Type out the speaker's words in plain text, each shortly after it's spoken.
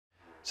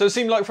So it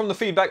seemed like from the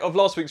feedback of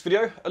last week's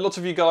video, a lot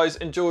of you guys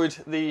enjoyed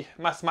the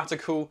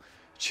mathematical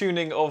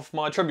tuning of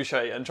my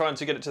trebuchet and trying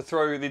to get it to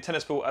throw the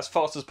tennis ball as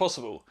fast as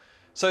possible.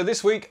 So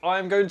this week I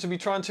am going to be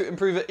trying to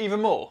improve it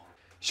even more.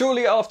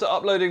 Shortly after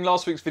uploading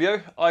last week's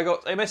video, I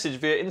got a message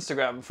via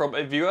Instagram from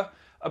a viewer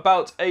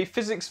about a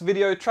physics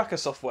video tracker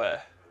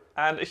software.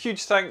 And a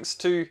huge thanks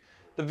to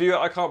the viewer,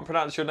 I can't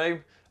pronounce your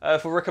name,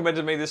 for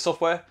recommending me this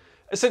software.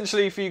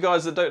 Essentially, for you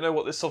guys that don't know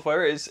what this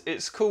software is,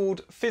 it's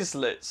called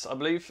Fizzlets, I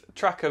believe,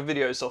 tracker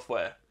video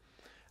software.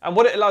 And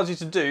what it allows you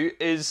to do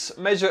is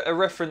measure a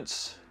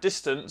reference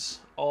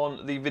distance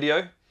on the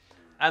video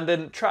and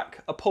then track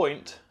a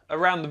point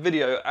around the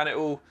video, and it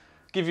will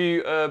give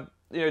you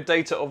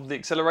data of the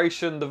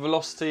acceleration, the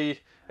velocity,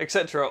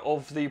 etc.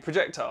 of the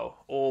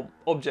projectile or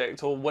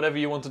object or whatever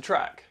you want to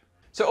track.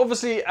 So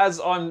obviously, as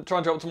I'm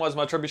trying to optimize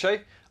my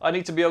trebuchet, I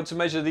need to be able to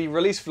measure the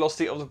release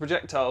velocity of the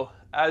projectile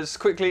as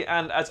quickly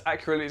and as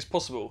accurately as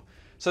possible.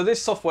 So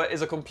this software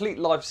is a complete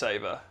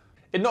lifesaver.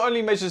 It not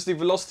only measures the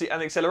velocity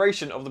and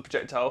acceleration of the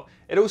projectile,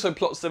 it also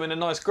plots them in a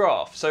nice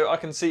graph, so I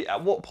can see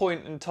at what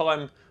point in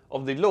time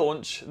of the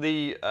launch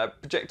the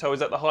projectile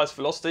is at the highest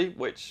velocity,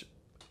 which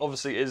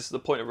obviously is the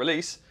point of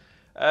release.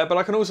 But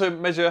I can also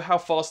measure how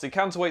fast the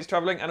counterweight's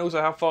travelling and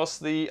also how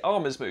fast the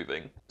arm is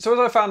moving. So as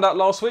I found out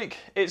last week,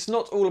 it's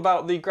not all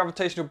about the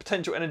gravitational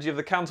potential energy of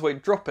the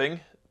counterweight dropping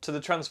to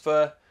the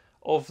transfer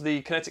of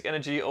the kinetic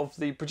energy of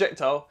the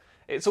projectile.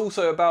 It's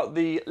also about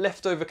the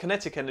leftover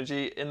kinetic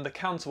energy in the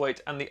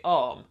counterweight and the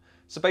arm.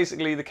 So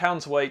basically the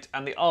counterweight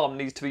and the arm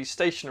needs to be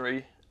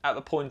stationary at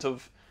the point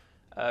of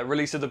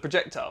release of the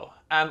projectile.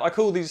 And I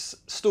call these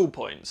stall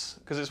points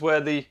because it's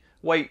where the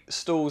weight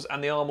stalls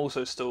and the arm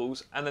also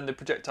stalls, and then the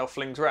projectile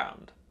flings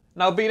round.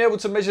 Now, being able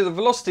to measure the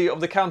velocity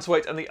of the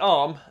counterweight and the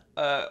arm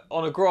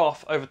on a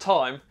graph over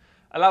time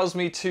allows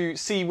me to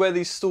see where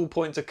these stall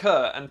points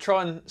occur and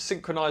try and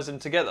synchronize them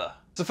together.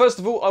 So first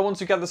of all, I want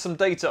to gather some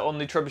data on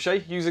the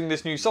trebuchet using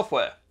this new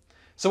software.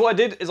 So what I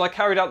did is I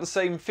carried out the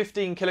same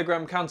 15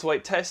 kilogram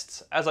counterweight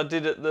tests as I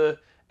did at the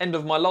end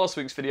of my last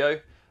week's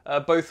video,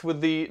 both with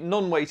the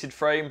non-weighted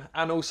frame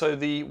and also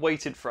the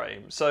weighted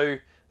frame. So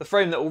the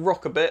frame that will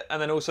rock a bit,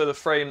 and then also the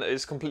frame that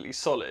is completely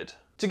solid.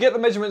 To get the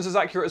measurements as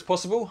accurate as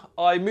possible,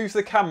 I moved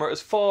the camera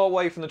as far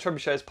away from the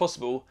trebuchet as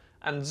possible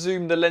and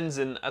zoomed the lens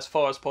in as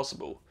far as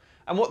possible.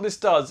 And what this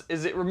does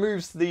is it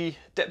removes the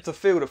depth of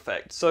field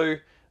effect. So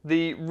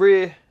the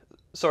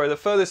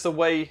furthest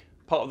away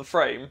part of the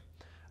frame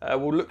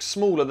will look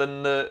smaller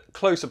than the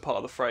closer part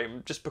of the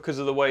frame, just because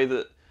of the way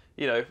that,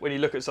 when you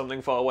look at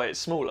something far away, it's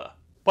smaller.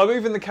 By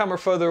moving the camera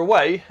further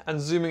away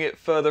and zooming it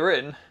further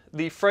in,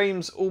 the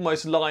frames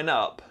almost line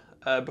up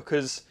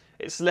because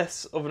it's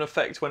less of an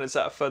effect when it's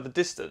at a further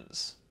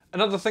distance.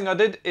 Another thing I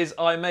did is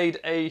I made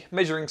a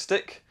measuring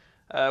stick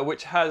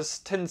which has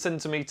 10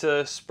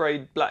 centimeter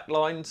sprayed black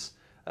lines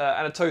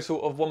and a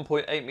total of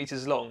 1.8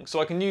 meters long.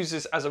 So I can use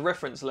this as a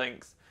reference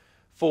length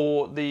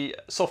for the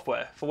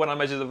software for when I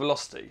measure the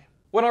velocity.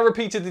 When I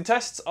repeated the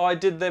tests, I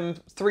did them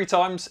 3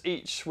 times,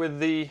 each with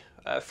the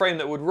frame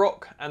that would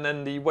rock and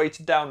then the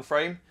weighted down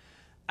frame.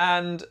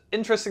 And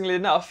interestingly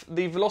enough,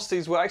 the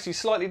velocities were actually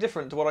slightly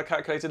different to what I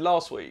calculated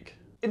last week.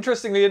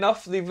 Interestingly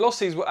enough, the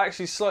velocities were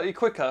actually slightly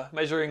quicker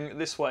measuring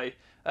this way,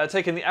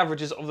 taking the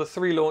averages of the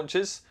 3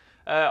 launches.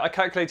 I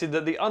calculated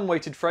that the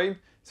unweighted frame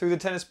threw the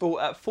tennis ball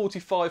at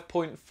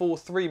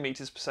 45.43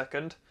 meters per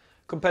second,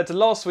 compared to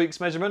last week's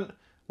measurement,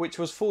 which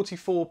was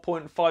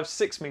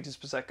 44.56 meters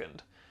per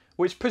second,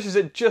 which pushes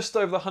it just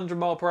over the 100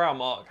 mile per hour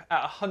mark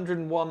at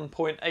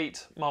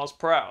 101.8 miles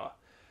per hour.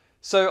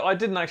 So I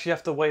didn't actually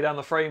have to weigh down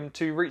the frame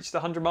to reach the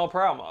 100 mile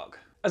per hour mark.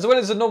 As well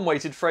as a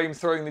non-weighted frame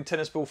throwing the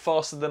tennis ball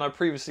faster than I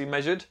previously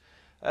measured,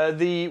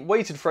 the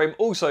weighted frame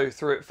also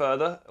threw it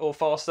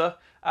faster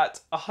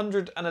at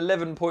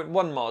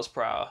 111.1 miles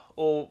per hour,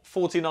 or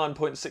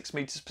 49.6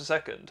 meters per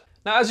second.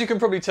 Now, as you can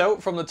probably tell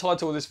from the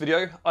title of this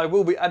video, I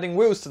will be adding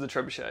wheels to the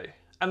trebuchet.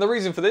 And the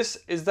reason for this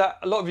is that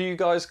a lot of you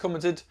guys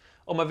commented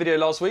on my video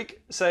last week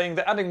saying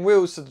that adding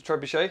wheels to the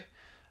trebuchet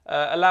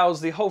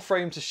allows the whole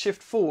frame to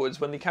shift forwards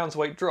when the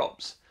counterweight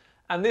drops,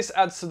 and this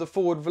adds to the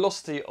forward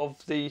velocity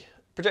of the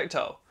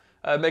projectile,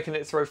 making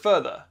it throw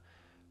further,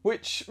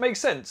 which makes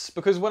sense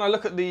because when I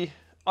look at the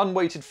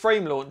unweighted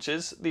frame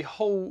launches, the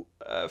whole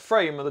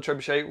frame of the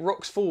trebuchet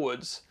rocks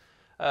forwards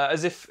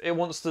as if it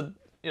wants to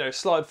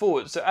slide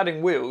forwards, so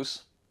adding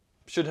wheels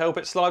should help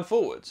it slide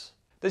forwards.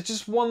 There's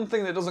just one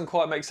thing that doesn't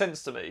quite make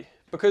sense to me,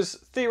 because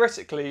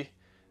theoretically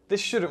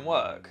this shouldn't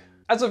work.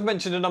 As I've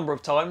mentioned a number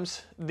of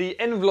times, the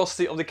end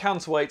velocity of the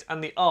counterweight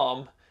and the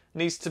arm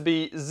needs to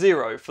be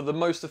 0 for the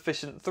most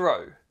efficient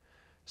throw.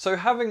 So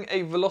having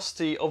a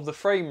velocity of the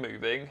frame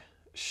moving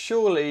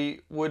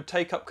surely would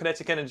take up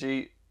kinetic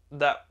energy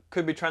that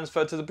could be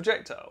transferred to the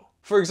projectile.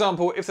 For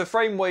example, if the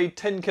frame weighed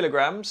 10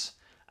 kilograms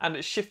and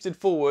it shifted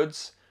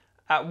forwards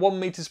at 1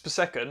 meters per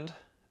second,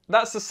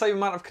 that's the same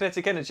amount of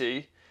kinetic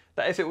energy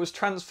that if it was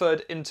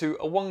transferred into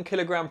a 1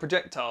 kilogram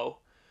projectile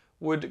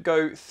would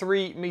go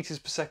 3 meters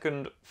per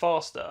second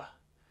faster.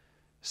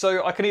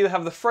 So I can either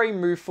have the frame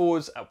move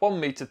forwards at 1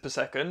 meter per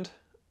second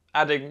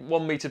adding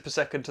 1 meter per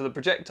second to the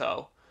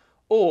projectile,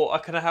 or I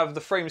can have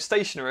the frame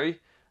stationary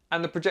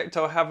and the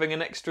projectile having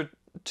an extra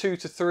 2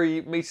 to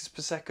 3 meters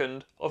per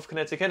second of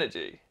kinetic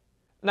energy.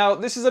 Now,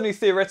 this is only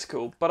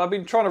theoretical, but I've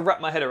been trying to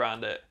wrap my head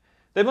around it.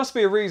 There must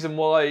be a reason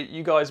why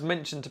you guys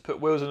mentioned to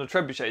put wheels on a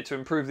trebuchet to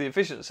improve the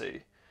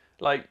efficiency.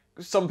 Like,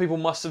 some people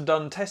must have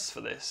done tests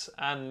for this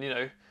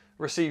and,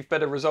 received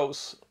better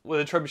results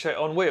with a trebuchet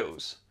on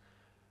wheels.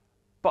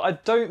 But I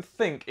don't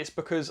think it's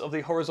because of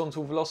the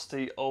horizontal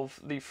velocity of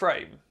the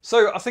frame.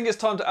 So I think it's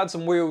time to add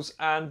some wheels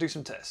and do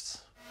some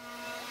tests.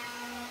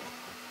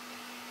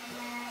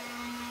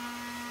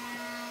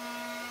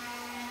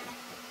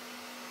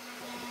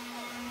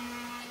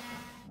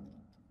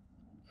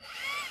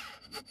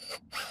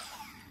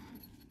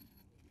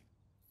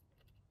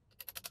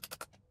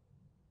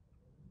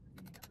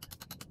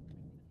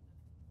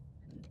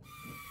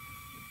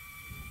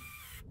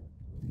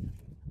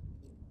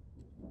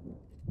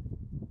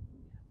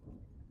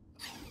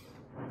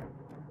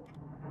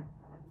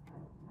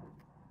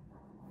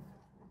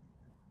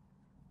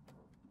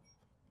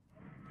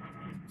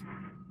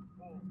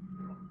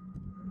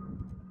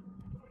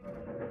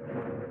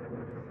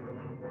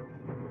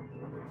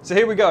 So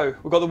here we go,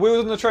 we've got the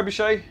wheels on the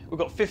trebuchet, we've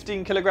got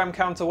 15 kilogram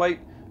counterweight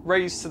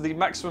raised to the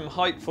maximum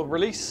height for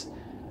release,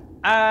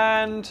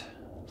 and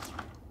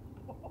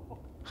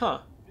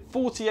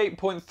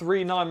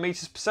 48.39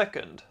 meters per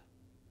second,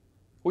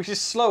 which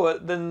is slower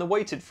than the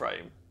weighted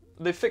frame,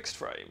 the fixed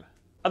frame.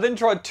 I then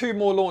tried 2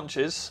 more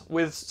launches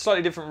with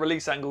slightly different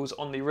release angles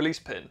on the release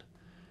pin,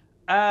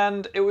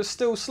 and it was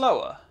still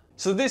slower.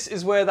 So this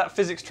is where that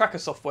physics tracker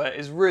software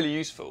is really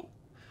useful.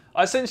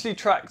 I essentially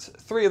tracked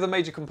 3 of the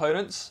major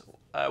components,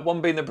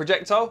 one being the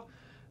projectile,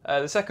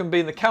 the second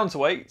being the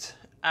counterweight,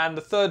 and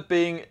the third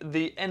being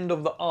the end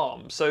of the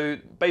arm, so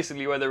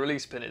basically where the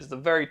release pin is, the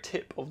very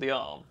tip of the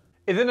arm.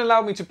 It then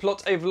allowed me to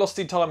plot a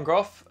velocity time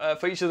graph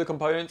for each of the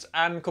components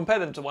and compare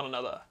them to one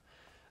another.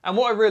 And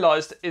what I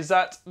realised is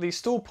that the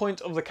stall point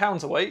of the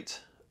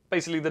counterweight,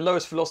 basically the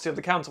lowest velocity of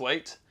the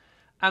counterweight,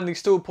 and the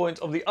stall point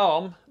of the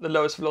arm, the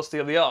lowest velocity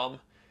of the arm,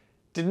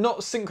 did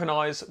not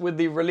synchronise with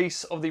the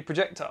release of the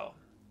projectile.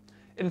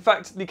 In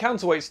fact, the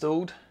counterweight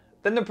stalled,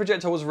 then the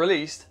projectile was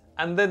released,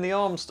 and then the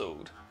arm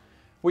stalled.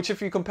 Which,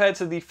 if you compare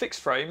to the fixed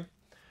frame,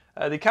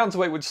 the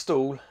counterweight would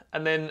stall,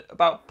 and then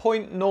about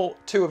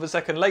 0.02 of a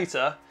second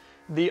later,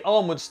 the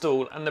arm would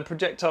stall and the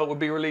projectile would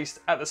be released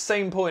at the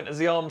same point as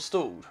the arm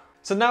stalled.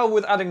 So now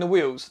with adding the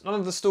wheels, none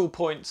of the stall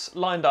points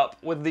lined up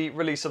with the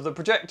release of the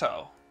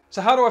projectile.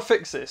 So how do I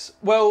fix this?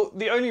 Well,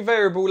 the only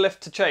variable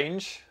left to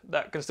change,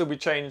 that can still be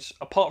changed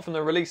apart from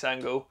the release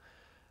angle,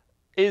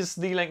 is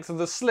the length of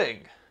the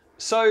sling.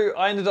 So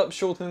I ended up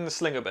shortening the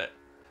sling a bit.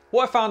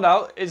 What I found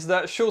out is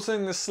that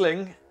shortening the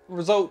sling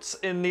results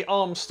in the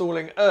arm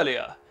stalling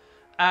earlier,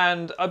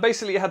 and I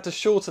basically had to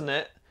shorten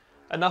it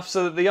enough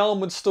so that the arm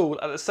would stall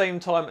at the same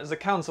time as the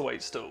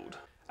counterweight stalled.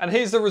 And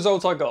here's the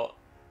result I got.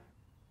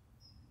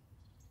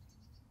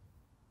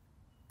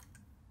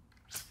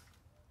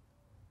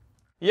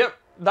 Yep,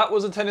 that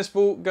was a tennis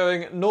ball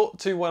going 0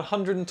 to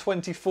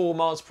 124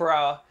 miles per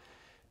hour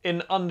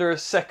in under a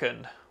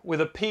second, with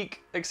a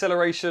peak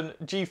acceleration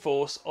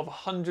G-force of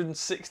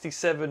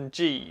 167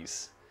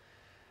 Gs.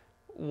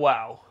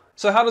 Wow.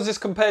 So how does this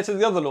compare to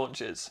the other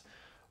launches?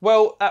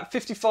 Well, at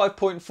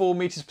 55.4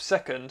 meters per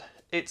second,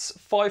 it's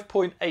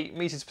 5.8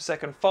 meters per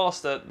second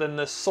faster than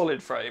the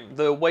solid frame,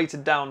 the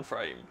weighted down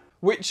frame.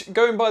 Which,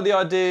 going by the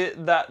idea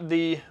that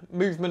the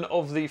movement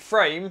of the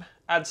frame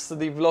adds to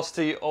the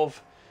velocity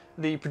of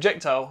the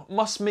projectile,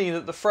 must mean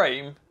that the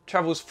frame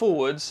travels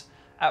forwards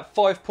at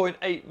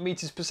 5.8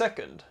 meters per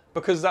second,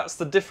 because that's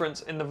the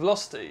difference in the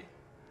velocity.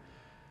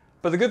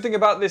 But the good thing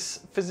about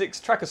this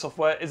physics tracker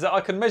software is that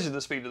I can measure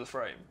the speed of the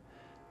frame.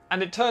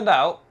 And it turned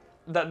out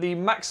that the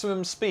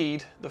maximum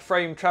speed the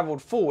frame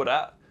travelled forward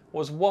at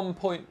was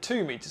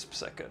 1.2 meters per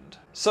second.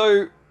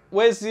 So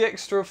where's the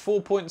extra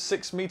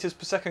 4.6 meters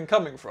per second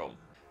coming from?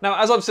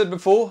 Now, as I've said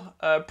before,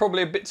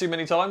 probably a bit too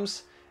many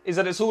times, is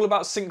that it's all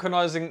about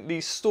synchronising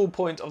the stall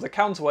point of the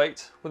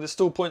counterweight with the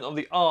stall point of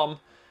the arm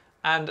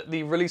and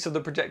the release of the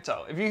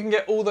projectile. If you can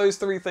get all those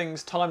 3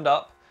 things timed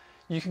up,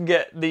 you can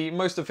get the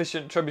most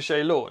efficient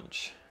trebuchet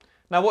launch.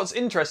 Now what's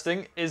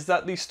interesting is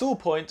that the stall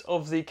point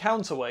of the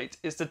counterweight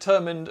is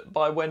determined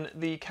by when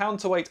the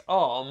counterweight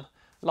arm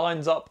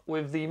lines up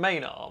with the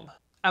main arm.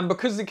 And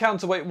because the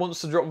counterweight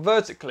wants to drop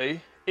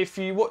vertically, if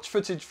you watch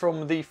footage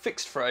from the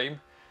fixed frame,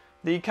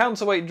 the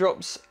counterweight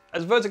drops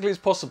as vertically as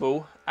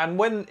possible, and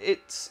when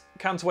its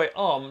counterweight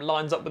arm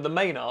lines up with the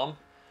main arm,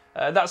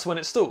 that's when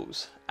it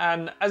stalls.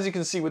 And as you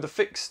can see with the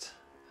fixed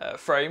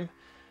frame,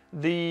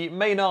 the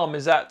main arm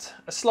is at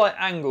a slight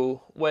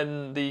angle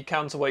when the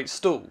counterweight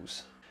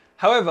stalls.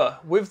 However,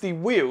 with the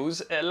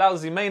wheels, it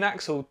allows the main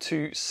axle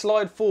to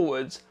slide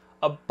forwards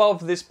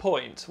above this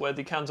point where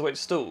the counterweight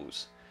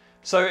stalls.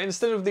 So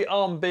instead of the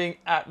arm being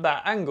at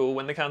that angle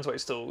when the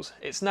counterweight stalls,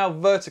 it's now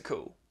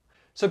vertical.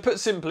 So put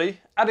simply,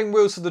 adding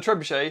wheels to the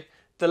trebuchet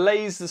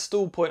delays the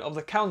stall point of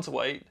the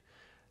counterweight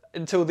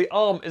until the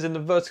arm is in the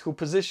vertical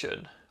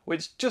position,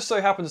 which just so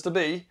happens to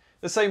be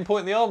the same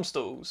point in the arm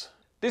stalls.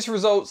 This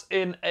results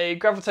in a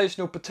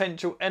gravitational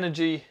potential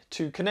energy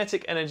to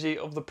kinetic energy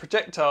of the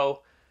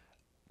projectile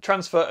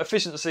transfer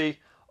efficiency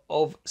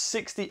of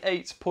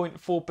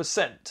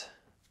 68.4%,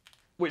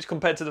 which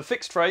compared to the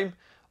fixed frame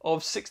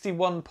of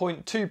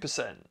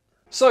 61.2%.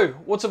 So,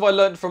 what have I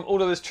learned from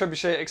all of this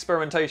trebuchet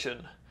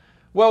experimentation?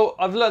 Well,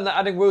 I've learned that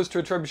adding wheels to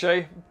a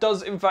trebuchet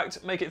does in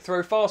fact make it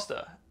throw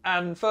faster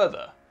and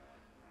further,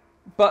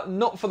 but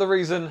not for the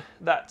reason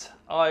that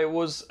I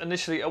was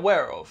initially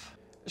aware of.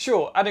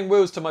 Sure, adding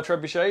wheels to my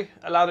trebuchet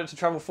allowed it to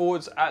travel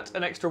forwards at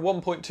an extra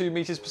 1.2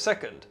 meters per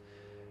second,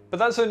 but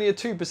that's only a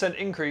 2%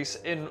 increase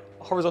in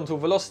horizontal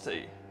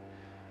velocity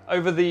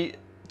over the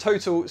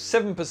total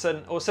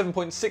 7% or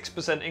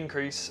 7.6%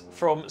 increase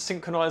from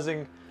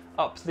synchronizing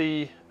up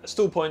the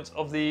stall points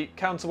of the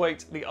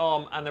counterweight, the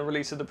arm, and the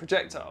release of the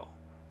projectile.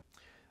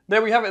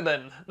 There we have it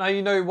then. Now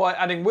you know why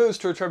adding wheels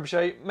to a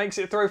trebuchet makes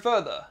it throw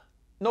further.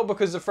 Not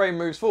because the frame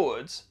moves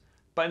forwards,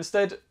 but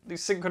instead the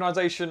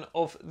synchronization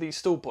of the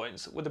stall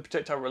points with the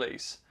projectile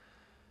release.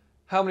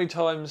 How many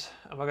times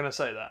am I going to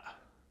say that?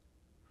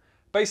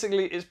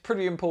 Basically, it's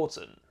pretty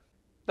important.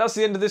 That's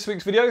the end of this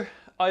week's video.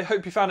 I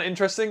hope you found it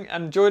interesting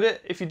and enjoyed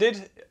it. If you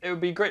did, it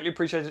would be greatly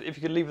appreciated if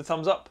you could leave a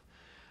thumbs up.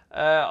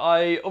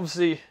 I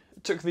obviously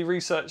took the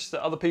research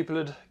that other people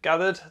had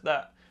gathered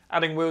that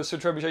adding wheels to a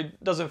trebuchet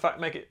does in fact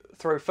make it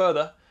throw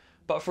further,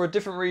 but for a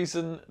different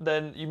reason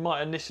than you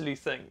might initially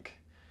think.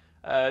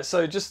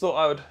 So just thought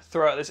I would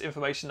throw out this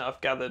information that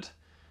I've gathered.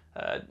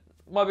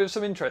 Might be of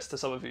some interest to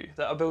some of you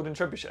that are building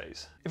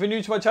trebuchets. If you're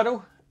new to my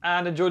channel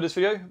and enjoyed this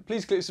video,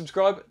 please click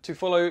subscribe to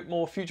follow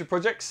more future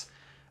projects.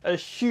 A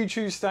huge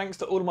thanks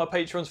to all of my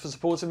patrons for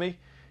supporting me.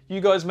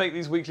 You guys make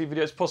these weekly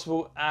videos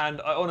possible,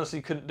 and I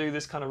honestly couldn't do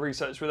this kind of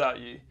research without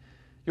you.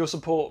 Your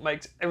support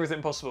makes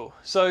everything possible.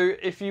 So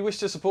if you wish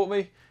to support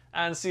me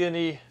and see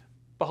any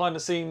behind the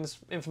scenes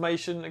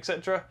information,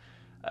 etc.,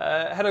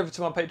 head over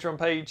to my Patreon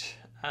page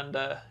and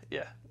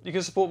yeah, you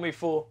can support me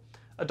for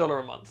 $1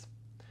 a month.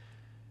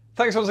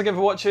 Thanks once again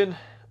for watching,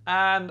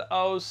 and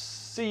I'll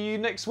see you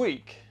next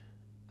week.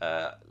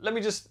 Let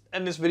me just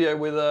end this video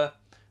with a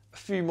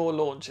few more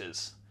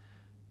launches.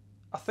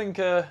 I think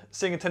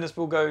seeing a tennis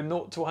ball go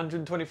 0 to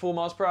 124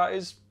 miles per hour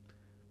is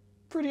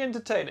pretty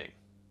entertaining.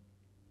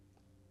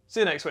 See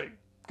you next week.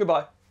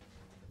 Goodbye.